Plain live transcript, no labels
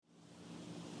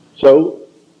So,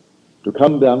 to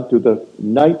come down to the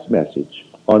night's message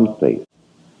on faith.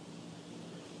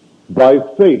 By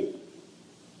faith,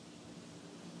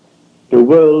 the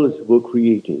worlds were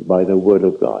created by the Word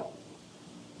of God.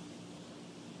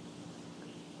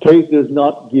 Faith does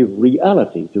not give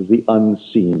reality to the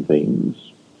unseen things.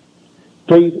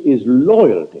 Faith is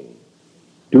loyalty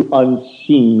to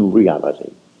unseen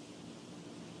reality.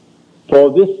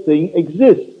 For this thing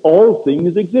exists. All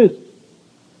things exist.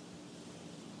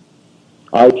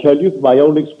 I tell you from my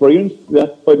own experience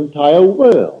that the entire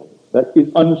world that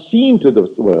is unseen to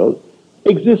this world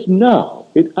exists now.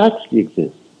 It actually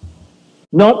exists.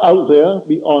 Not out there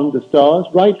beyond the stars,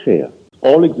 right here.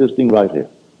 All existing right here.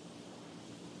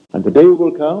 And the day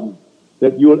will come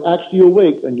that you will actually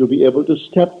awake and you'll be able to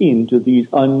step into these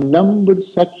unnumbered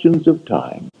sections of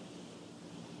time.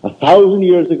 1,000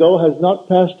 years ago has not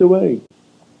passed away.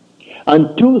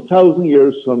 And 2,000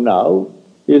 years from now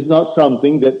is not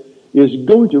something that is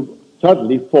going to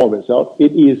suddenly form itself.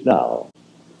 It is now.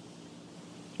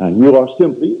 And you are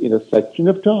simply in a section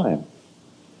of time.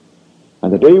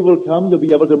 And the day will come you'll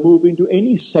be able to move into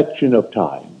any section of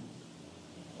time.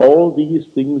 All these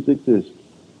things exist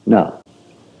now.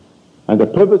 And the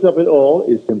purpose of it all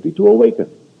is simply to awaken.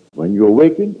 When you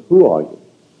awaken, who are you?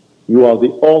 You are the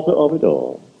author of it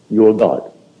all. You are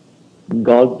God.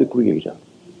 God the Creator.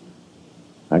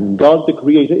 And God the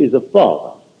Creator is a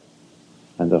Father.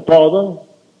 And the Father,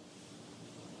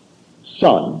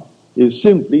 Son, is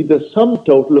simply the sum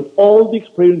total of all the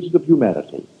experiences of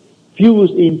humanity,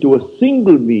 fused into a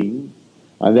single being,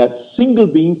 and that single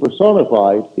being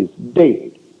personified is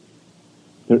David.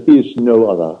 There is no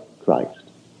other Christ.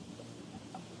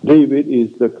 David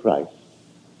is the Christ,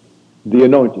 the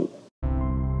anointed,